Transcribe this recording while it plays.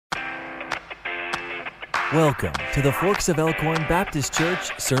Welcome to the Forks of Elkhorn Baptist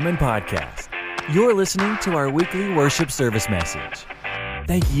Church Sermon Podcast. You're listening to our weekly worship service message.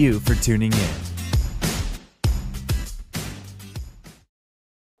 Thank you for tuning in.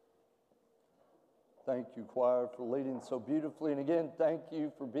 Thank you, choir, for leading so beautifully. And again, thank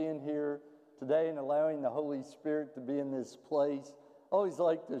you for being here today and allowing the Holy Spirit to be in this place. I always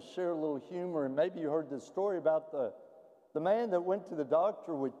like to share a little humor, and maybe you heard this story about the man that went to the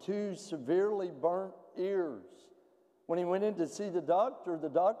doctor with two severely burnt ears. When he went in to see the doctor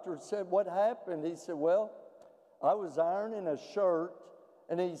said, "What happened?" He said, "Well, I was ironing a shirt,"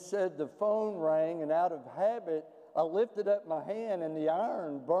 and he said, "The phone rang, and out of habit, I lifted up my hand, and the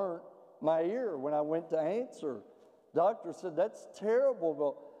iron burnt my ear when I went to answer." Doctor said, "That's terrible,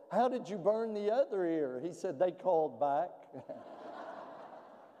 but how did you burn the other ear?" He said, "They called back."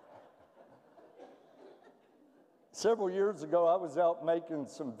 Several years ago, I was out making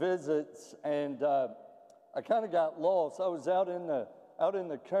some visits, and I kind of got lost. I was out in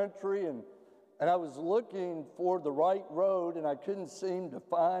the country, and I was looking for the right road, and I couldn't seem to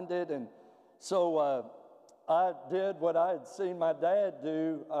find it. And so I did what I had seen my dad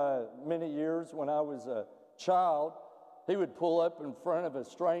do many years when I was a child. He would pull up in front of a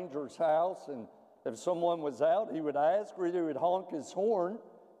stranger's house, and if someone was out, he would ask, or he would honk his horn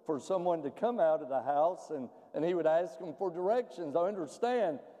for someone to come out of the house, and he would ask them for directions. I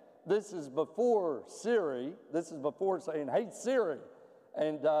understand this is before Siri. This is before saying, "Hey, Siri."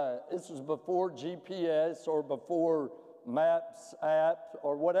 And this was before GPS or before Maps app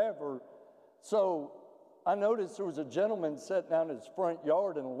or whatever. So I noticed there was a gentleman sitting down in his front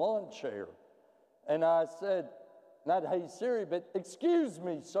yard in a lawn chair. And I said, not "Hey, Siri," but "Excuse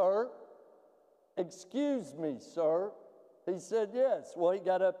me, sir. Excuse me, sir." He said, "Yes." Well, he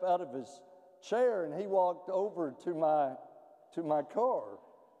got up out of his chair and he walked over to my car.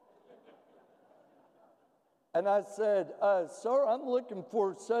 And I said, "Sir, I'm looking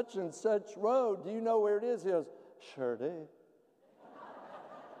for such and such road. Do you know where it is?" He goes, "Sure do."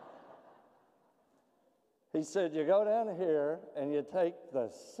 He said, "You go down here and you take the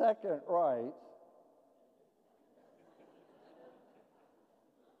second right,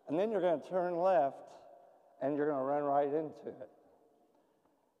 and then you're going to turn left and you're going to run right into it."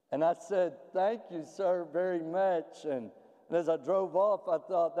 And I said, "Thank you, sir, very much." And as I drove off, I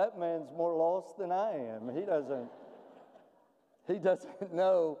thought, that man's more lost than I am. He doesn't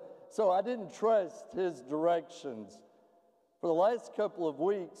know. So I didn't trust his directions. For the last couple of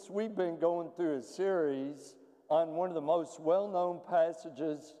weeks, we've been going through a series on one of the most well-known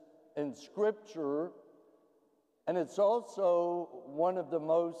passages in Scripture, and it's also one of the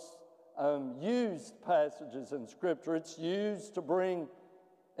most used passages in Scripture. It's used to bring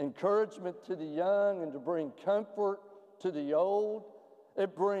encouragement to the young and to bring comfort to the old.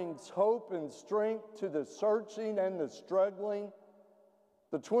 It brings hope and strength to the searching and the struggling.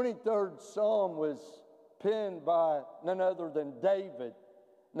 The 23rd Psalm was penned by none other than David.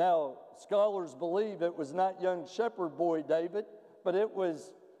 Now, scholars believe it was not young shepherd boy David, but it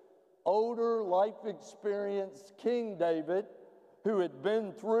was older, life-experienced King David who had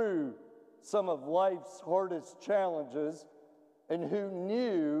been through some of life's hardest challenges and who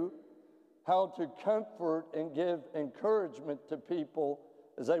knew how to comfort and give encouragement to people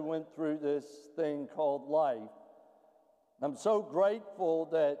as they went through this thing called life. I'm so grateful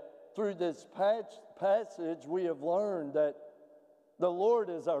that through this passage we have learned that the Lord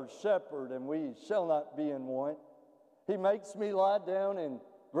is our shepherd and we shall not be in want. He makes me lie down in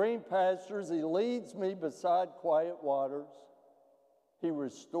green pastures. He leads me beside quiet waters. He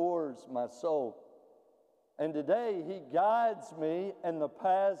restores my soul. And today He guides me in the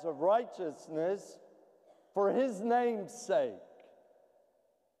paths of righteousness for His name's sake.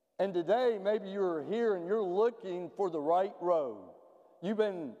 And today maybe you're here and you're looking for the right road. You've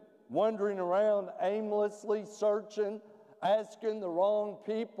been wandering around aimlessly, searching, asking the wrong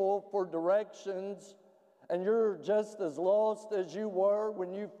people for directions, and you're just as lost as you were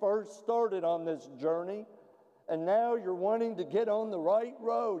when you first started on this journey. And now you're wanting to get on the right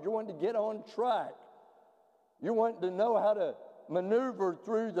road. You're wanting to get on track. You're wanting to know how to maneuver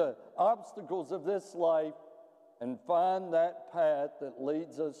through the obstacles of this life and find that path that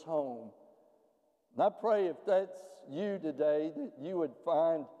leads us home. And I pray if that's you today, that you would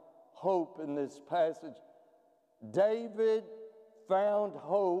find hope in this passage. David found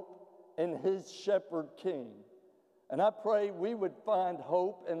hope in his shepherd king. And I pray we would find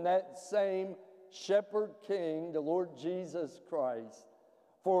hope in that same shepherd king, the Lord Jesus Christ.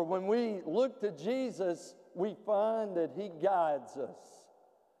 For when we look to Jesus, we find that He guides us.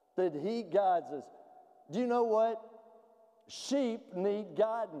 That He guides us. Do you know what? Sheep need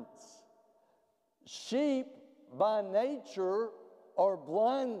guidance. Sheep by nature are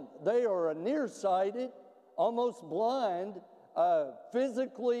blind. They are nearsighted, almost blind,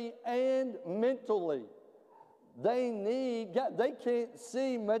 physically and mentally. They can't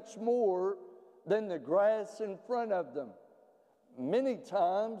see much more than the grass in front of them. Many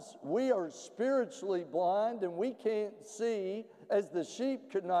times we are spiritually blind and we can't see, as the sheep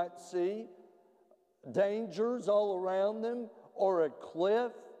could not see, dangers all around them or a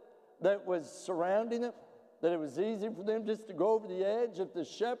cliff that was surrounding them, that it was easy for them just to go over the edge if the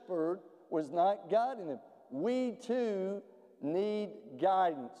shepherd was not guiding them. We too need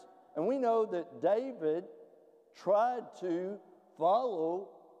guidance. And we know that David tried to follow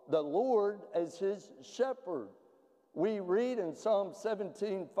the Lord as his shepherd. We read in Psalm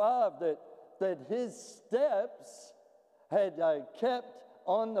 17:5 that his steps had kept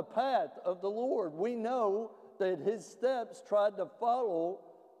on the path of the Lord. We know that his steps tried to follow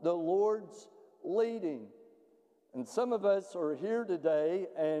the Lord's leading. And some of us are here today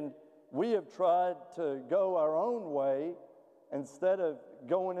and we have tried to go our own way instead of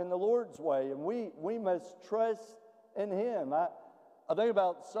going in the Lord's way. And we must trust in him. I think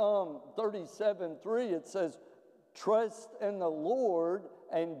about Psalm 37:3. It says, trust in the Lord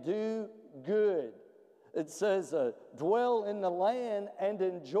and do good. It says, dwell in the land and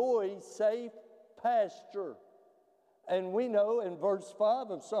enjoy safe pasture. And we know in verse 5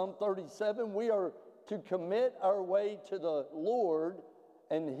 of Psalm 37, we are to commit our way to the Lord,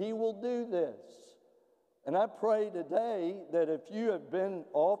 and he will do this. And I pray today that if you have been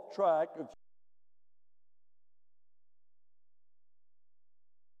off track, if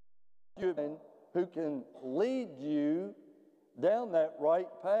you have been who can lead you down that right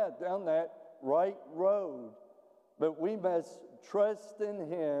path, down that right road. But we must trust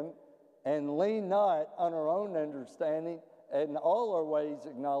in him and lean not on our own understanding, and in all our ways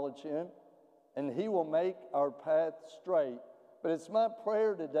acknowledge him, and he will make our path straight. But it's my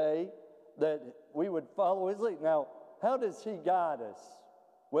prayer today that we would follow his lead. Now, how does he guide us?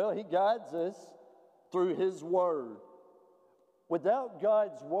 Well, he guides us through his word. Without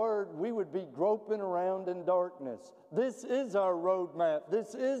God's word, we would be groping around in darkness. This is our roadmap.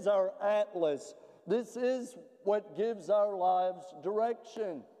 This is our atlas. This is what gives our lives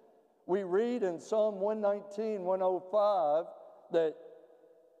direction. We read in Psalm 119, 105, that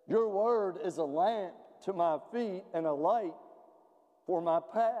your word is a lamp to my feet and a light for my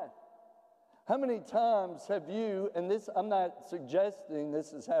path. How many times have you, and this, I'm not suggesting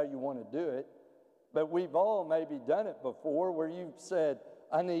this is how you want to do it, but we've all maybe done it before where you've said,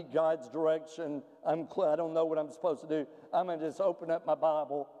 I need God's direction. I don't know what I'm supposed to do. I'm going to just open up my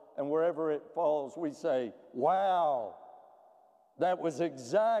Bible, and wherever it falls, we say, wow, that was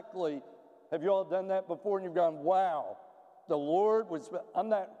exactly. Have you all done that before? And you've gone, wow, the Lord was. I'm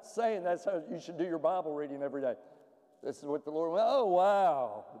not saying that's how you should do your Bible reading every day. This is what the Lord went, oh,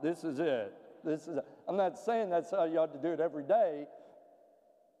 wow, this is it. I'm not saying that's how you ought to do it every day.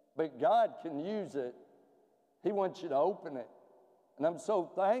 But God can use it. He wants you to open it. And I'm so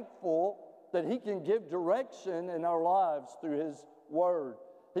thankful that he can give direction in our lives through his word.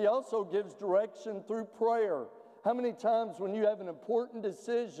 He also gives direction through prayer. How many times when you have an important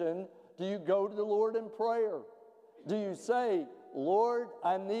decision do you go to the Lord in prayer? Do you say, Lord,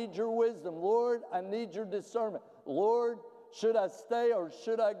 I need your wisdom. Lord, I need your discernment. Lord, should I stay or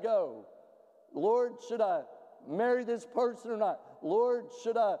should I go? Lord, should I marry this person or not? Lord,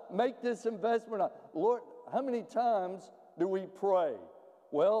 should I make this investment or not? Lord, how many times do we pray?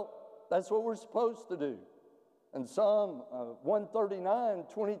 Well, that's what we're supposed to do. In Psalm 139,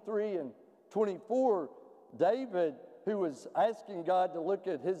 23 and 24, David, who was asking God to look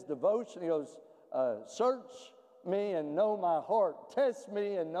at his devotion, he goes, search me and know my heart. Test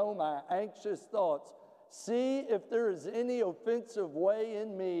me and know my anxious thoughts. See if there is any offensive way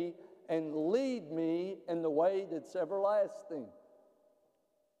in me and lead me in the way that's everlasting.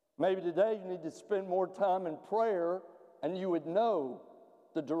 Maybe today you need to spend more time in prayer and you would know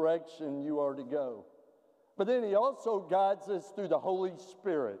the direction you are to go. But then he also guides us through the Holy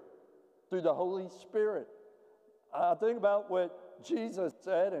Spirit. Through the Holy Spirit. I think about what Jesus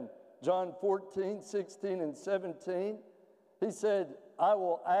said in John 14, 16, and 17. He said, I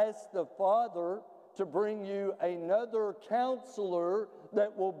will ask the Father to bring you another counselor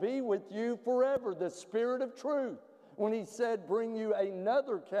that will be with you forever, the Spirit of truth. When he said bring you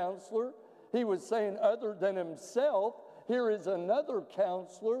another counselor, he was saying other than himself, here is another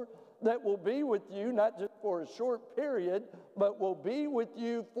counselor that will be with you, not just for a short period, but will be with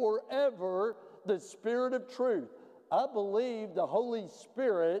you forever, the Spirit of truth. I believe the Holy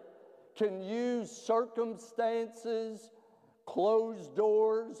Spirit can use circumstances, close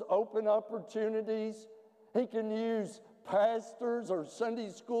doors, open opportunities. He can use pastors or Sunday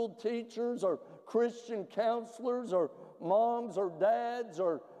school teachers or Christian counselors or moms or dads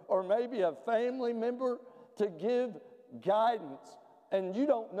or maybe a family member to give guidance. And you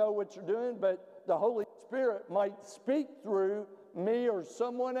don't know what you're doing, but the Holy Spirit might speak through me or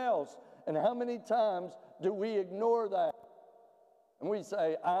someone else. And how many times do we ignore that? And we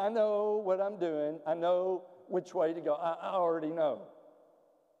say, I know what I'm doing. I know which way to go. I already know.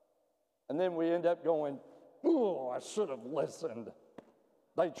 And then we end up going, oh, I should have listened.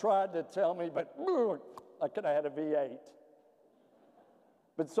 They tried to tell me, but I could have had a V8.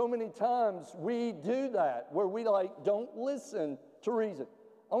 But so many times we do that, where we don't listen to reason.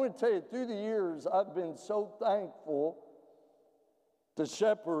 I want to tell you, through the years, I've been so thankful to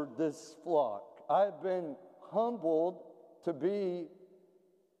shepherd this flock. I've been humbled to be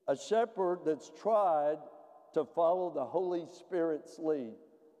a shepherd that's tried to follow the Holy Spirit's lead.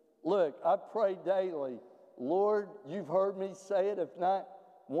 Look, I pray daily, Lord, you've heard me say it, if not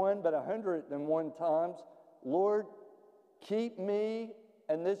one, but 101 times. Lord, keep me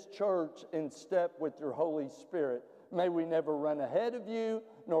and this church in step with your Holy Spirit. May we never run ahead of you,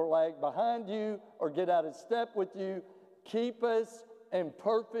 nor lag behind you, or get out of step with you. Keep us in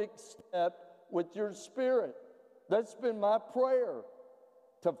perfect step with your Spirit. That's been my prayer,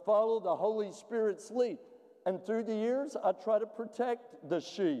 to follow the Holy Spirit's lead. And through the years, I try to protect the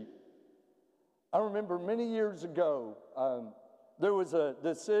sheep. I remember many years ago, there was a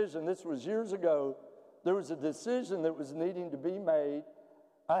decision, this was years ago, there was a decision that was needing to be made.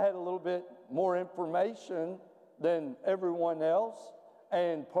 I had a little bit more information than everyone else,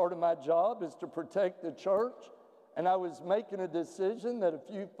 and part of my job is to protect the church. And I was making a decision that a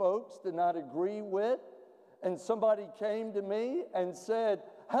few folks did not agree with, and somebody came to me and said,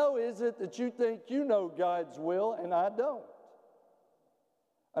 how is it that you think you know God's will and I don't?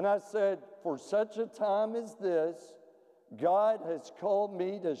 And I said, for such a time as this, God has called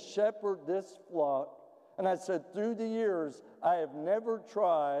me to shepherd this flock. And I said, through the years, I have never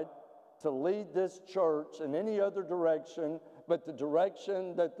tried to lead this church in any other direction but the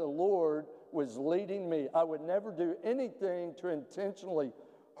direction that the Lord was leading me. I would never do anything to intentionally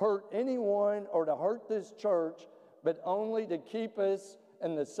hurt anyone or to hurt this church, but only to keep us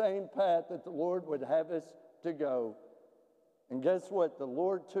in the same path that the Lord would have us to go. And guess what? The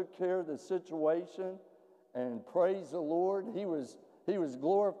Lord took care of the situation, and praise the Lord, He was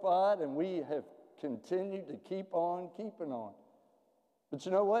glorified, and we have continued to keep on keeping on. But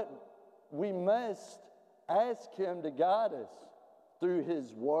you know what? We must ask Him to guide us through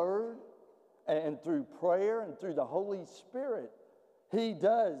His Word and through prayer and through the Holy Spirit. He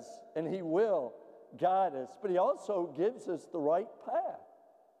does and He will guide us, but He also gives us the right path.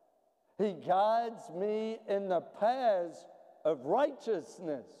 He guides me in the paths of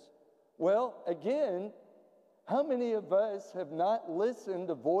righteousness. Well, again, how many of us have not listened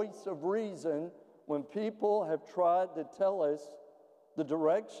to voice of reason when people have tried to tell us the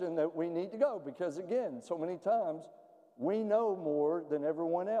direction that we need to go? Because again, so many times we know more than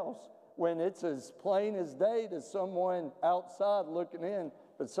everyone else, when it's as plain as day to someone outside looking in,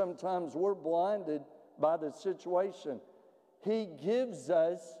 but sometimes we're blinded by the situation. He gives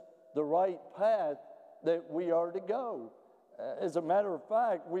us the right path that we are to go. As a matter of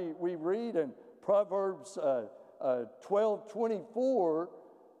fact, we read in Proverbs 12:24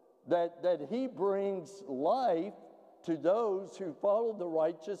 that He brings life to those who follow the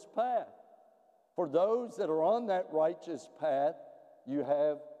righteous path. For those that are on that righteous path, you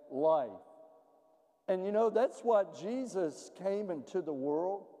have life. And you know, that's why Jesus came into the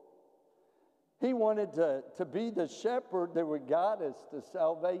world. He wanted to be the shepherd that would guide us to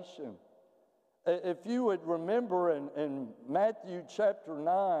salvation. If you would remember in Matthew chapter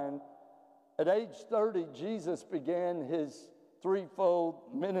 9, at age 30, Jesus began His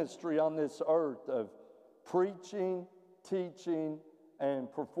threefold ministry on this earth of preaching, teaching,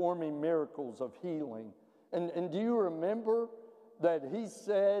 and performing miracles of healing. And do you remember that He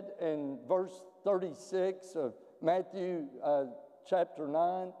said in verse 36 of Matthew chapter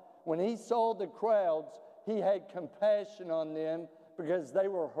 9, when He saw the crowds, He had compassion on them because they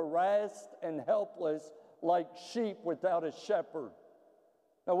were harassed and helpless like sheep without a shepherd.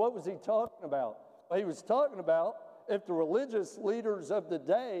 Now, what was He talking about? Well, He was talking about if the religious leaders of the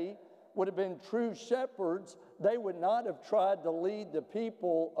day would have been true shepherds, they would not have tried to lead the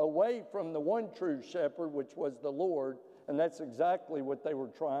people away from the one true shepherd, which was the Lord, and that's exactly what they were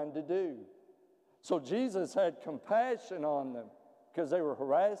trying to do. So Jesus had compassion on them because they were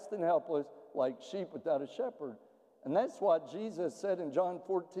harassed and helpless like sheep without a shepherd. And that's what Jesus said in John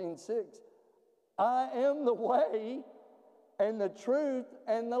 14:6, I am the way and the truth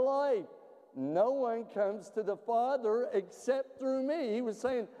and the life. No one comes to the Father except through me. He was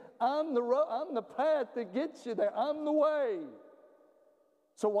saying, I'm the path that gets you there. I'm the way.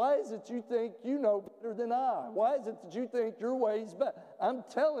 So why is it you think you know better than I? Why is it that you think your way's better? I'm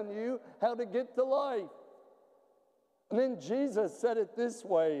telling you how to get to life. And then Jesus said it this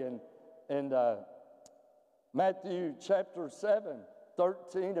way in Matthew chapter 7,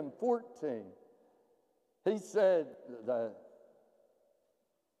 13 and 14. He said that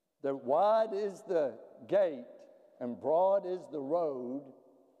wide is the gate and broad is the road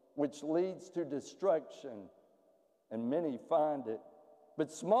which leads to destruction, and many find it.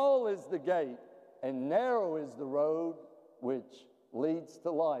 But small is the gate and narrow is the road which leads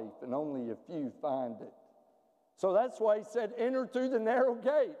to life, and only a few find it. So that's why he said, enter through the narrow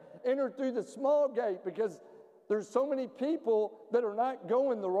gate, enter through the small gate, because there's so many people that are not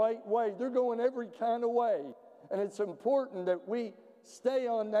going the right way. They're going every kind of way. And it's important that we stay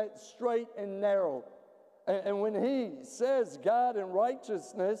on that straight and narrow. And when he says God and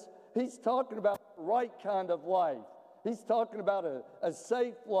righteousness, he's talking about the right kind of life. He's talking about a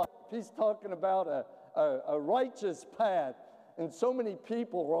safe life. He's talking about a righteous path. And so many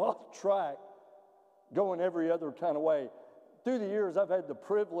people are off track, going every other kind of way. Through the years, I've had the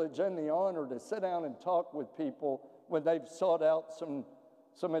privilege and the honor to sit down and talk with people when they've sought out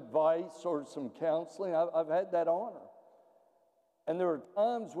some advice or some counseling. I've had that honor. And there are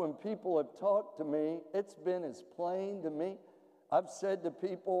times when people have talked to me, it's been as plain to me. I've said to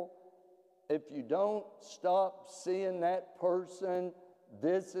people, if you don't stop seeing that person,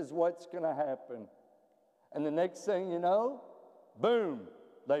 this is what's going to happen. And the next thing you know, boom,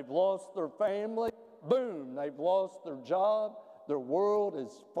 they've lost their family. Boom, they've lost their job. Their world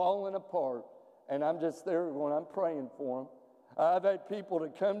is falling apart. And I'm just there when I'm praying for them. I've had people to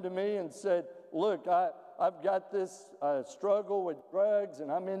come to me and said, look, I've got this struggle with drugs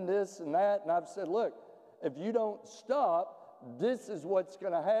and I'm in this and that. And I've said, look, if you don't stop, this is what's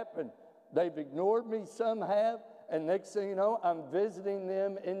going to happen. They've ignored me, some have. And next thing you know, I'm visiting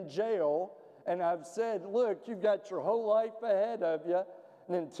them in jail. And I've said, look, you've got your whole life ahead of you.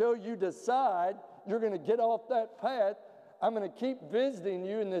 And until you decide you're going to get off that path, I'm going to keep visiting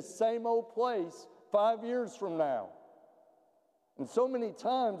you in this same old place 5 years from now. And so many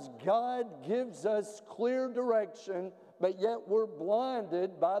times God gives us clear direction, but yet we're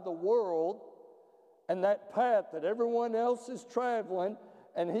blinded by the world and that path that everyone else is traveling.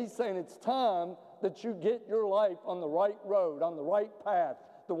 And he's saying it's time that you get your life on the right road, on the right path,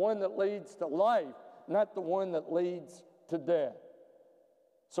 the one that leads to life, not the one that leads to death.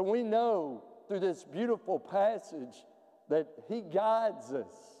 So we know through this beautiful passage that he guides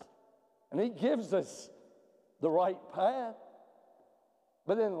us and he gives us the right path.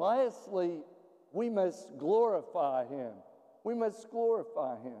 But then lastly, we must glorify him. We must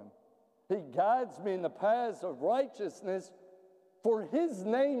glorify him. He guides me in the paths of righteousness for his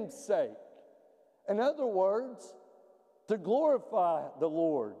name's sake. In other words, to glorify the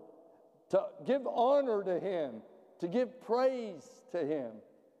Lord, to give honor to him, to give praise to him.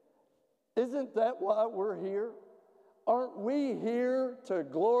 Isn't that why we're here? Aren't we here to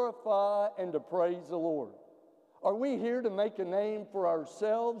glorify and to praise the Lord? Are we here to make a name for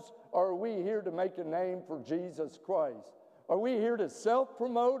ourselves, or are we here to make a name for Jesus Christ? Are we here to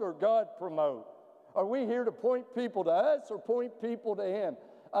self-promote or God promote? Are we here to point people to us or point people to him?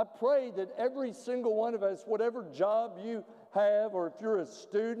 I pray that every single one of us, whatever job you have, or if you're a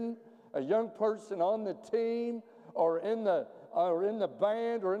student, a young person on the team, or in the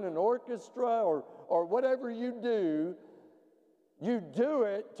band, or in an orchestra, or whatever you do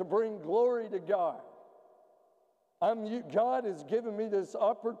it to bring glory to God. God has given me this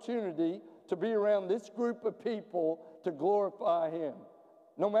opportunity to be around this group of people to glorify him.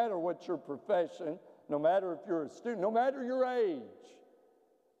 No matter what your profession, no matter if you're a student, no matter your age.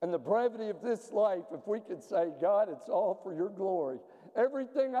 And the brevity of this life, if we could say, God, it's all for your glory.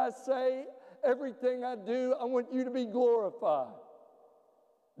 Everything I say, everything I do, I want you to be glorified.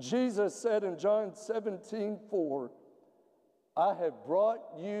 Jesus said in John 17:4, I have brought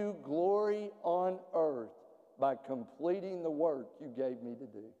you glory on earth by completing the work you gave me to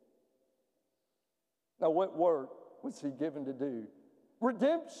do. Now, what work was he given to do?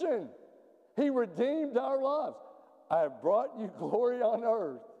 Redemption. He redeemed our lives. I have brought you glory on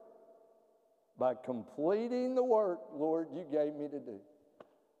earth by completing the work, Lord, you gave me to do.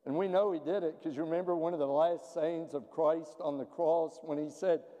 And we know he did it because you remember one of the last sayings of Christ on the cross when he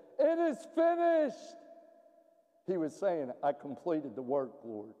said, it is finished. He was saying, I completed the work,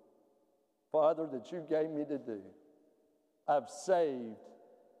 Lord. Father, that you gave me to do. I've saved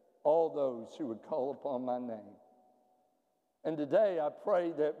all those who would call upon my name. And today I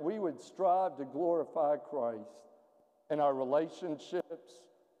pray that we would strive to glorify Christ in our relationships,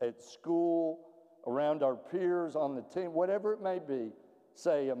 at school, around our peers, on the team, whatever it may be.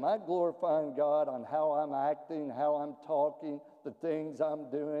 Say, am I glorifying God on how I'm acting, how I'm talking, the things I'm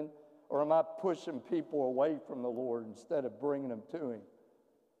doing? Or am I pushing people away from the Lord instead of bringing them to Him?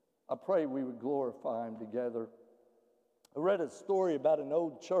 I pray we would glorify Him together. I read a story about an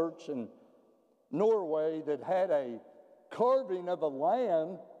old church in Norway that had a carving of a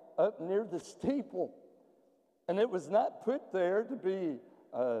lamb up near the steeple. And it was not put there to be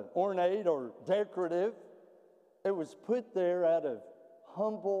ornate or decorative. It was put there out of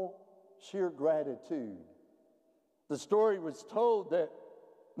humble, sheer gratitude. The story was told that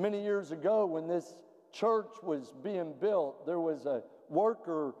many years ago when this church was being built, there was a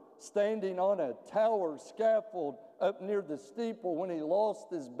worker standing on a tower scaffold up near the steeple when he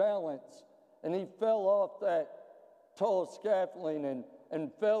lost his balance and he fell off that tall scaffolding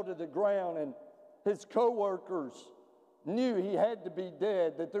and fell to the ground, and his co-workers knew he had to be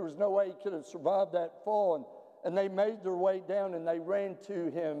dead, that there was no way he could have survived that fall, and they made their way down and they ran to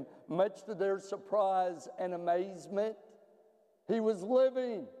him, much to their surprise and amazement. He was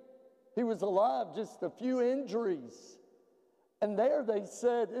living. He was alive, just a few injuries. And there they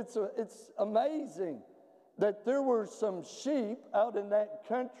said, it's amazing that there were some sheep out in that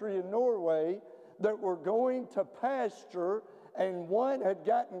country in Norway that were going to pasture, and one had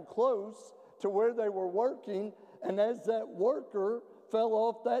gotten close to where they were working, and as that worker fell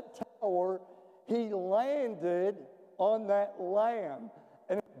off that tower, he landed on that lamb,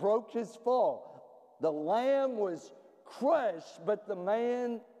 and it broke his fall. The lamb was crushed, but the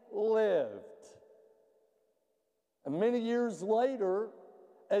man lived. And many years later,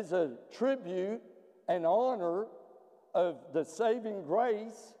 as a tribute and honor of the saving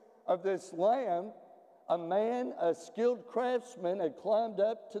grace of this lamb, a man, a skilled craftsman, had climbed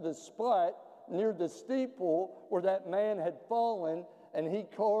up to the spot near the steeple where that man had fallen, and he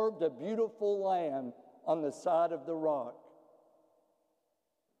carved a beautiful lamb on the side of the rock.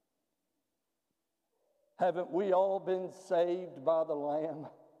 Haven't we all been saved by the Lamb?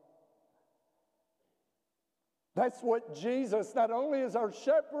 That's what Jesus, not only is our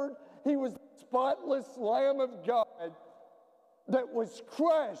shepherd, He was the spotless Lamb of God that was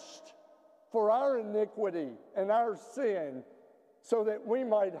crushed for our iniquity and our sin, so that we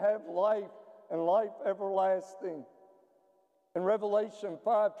might have life and life everlasting. In Revelation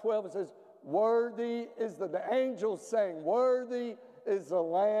 5:12 it says, worthy is the angels saying, worthy is the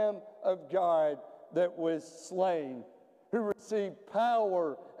Lamb of God that was slain, who received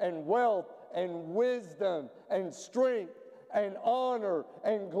power and wealth and wisdom and strength and honor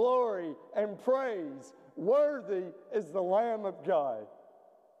and glory and praise. Worthy is the Lamb of God.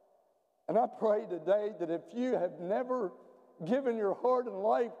 And I pray today that if you have never given your heart and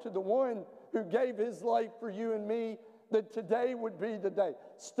life to the one who gave His life for you and me, that today would be the day.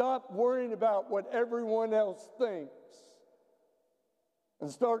 Stop worrying about what everyone else thinks and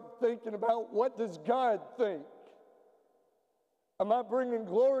start thinking about, what does God think? Am I bringing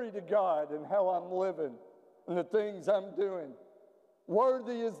glory to God in how I'm living and the things I'm doing?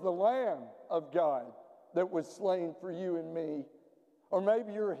 Worthy is the Lamb of God that was slain for you and me. Or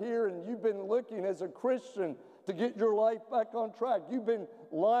maybe you're here and you've been looking as a Christian to get your life back on track. You've been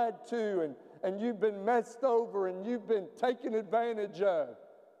lied to and you've been messed over and you've been taken advantage of.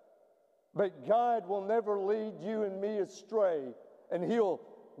 But God will never lead you and me astray, and He'll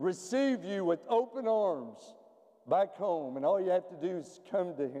receive you with open arms back home, and all you have to do is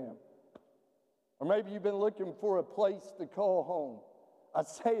come to Him. Or maybe you've been looking for a place to call home. I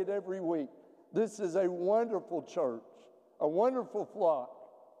say it every week. This is a wonderful church, a wonderful flock.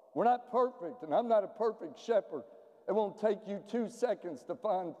 We're not perfect, and I'm not a perfect shepherd. It won't take you 2 seconds to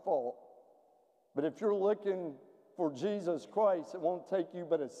find fault. But if you're looking for Jesus Christ, it won't take you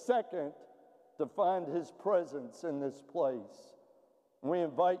but a second to find His presence in this place. And we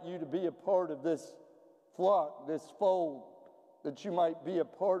invite you to be a part of this flock, this fold, that you might be a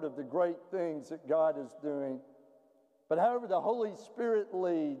part of the great things that God is doing. But however the Holy Spirit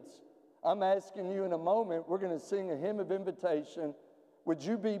leads, I'm asking you in a moment, we're going to sing a hymn of invitation. Would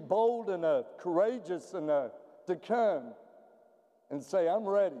you be bold enough, courageous enough to come and say, I'm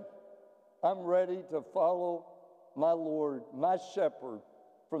ready. I'm ready to follow my Lord, my shepherd,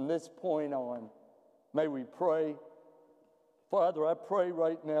 from this point on. May we pray. Father, I pray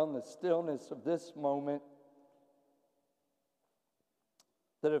right now in the stillness of this moment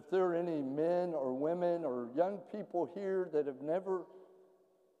that if there are any men or women or young people here that have never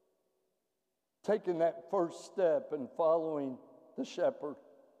taken that first step in following the shepherd,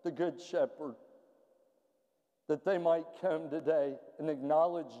 the good shepherd, that they might come today and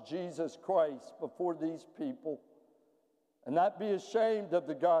acknowledge Jesus Christ before these people and not be ashamed of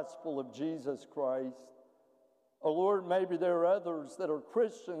the gospel of Jesus Christ. Oh Lord, maybe there are others that are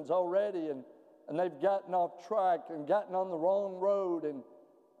Christians already and they've gotten off track and gotten on the wrong road, and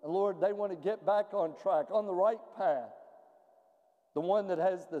Lord, they want to get back on track, on the right path, the one that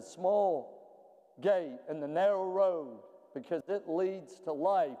has the small gate and the narrow road, because it leads to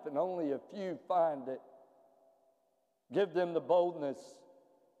life and only a few find it. Give them the boldness,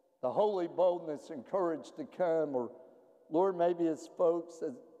 the holy boldness and courage to come. Or Lord, maybe it's folks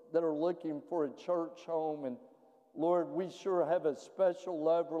that are looking for a church home, and Lord, we sure have a special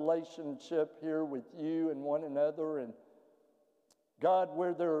love relationship here with you and one another. And God,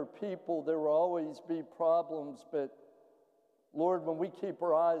 where there are people, there will always be problems. But Lord, when we keep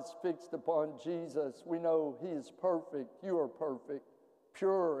our eyes fixed upon Jesus, we know He is perfect. You are perfect,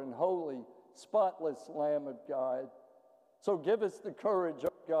 pure and holy, spotless Lamb of God. So give us the courage, oh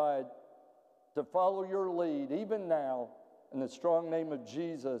God, to follow your lead even now. In the strong name of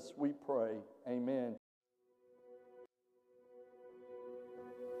Jesus, we pray. Amen.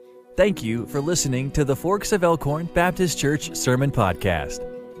 Thank you for listening to the Forks of Elkhorn Baptist Church Sermon Podcast.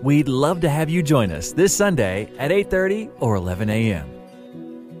 We'd love to have you join us this Sunday at 8:30 or 11 a.m.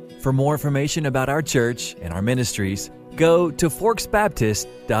 For more information about our church and our ministries, go to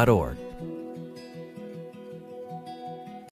forksbaptist.org.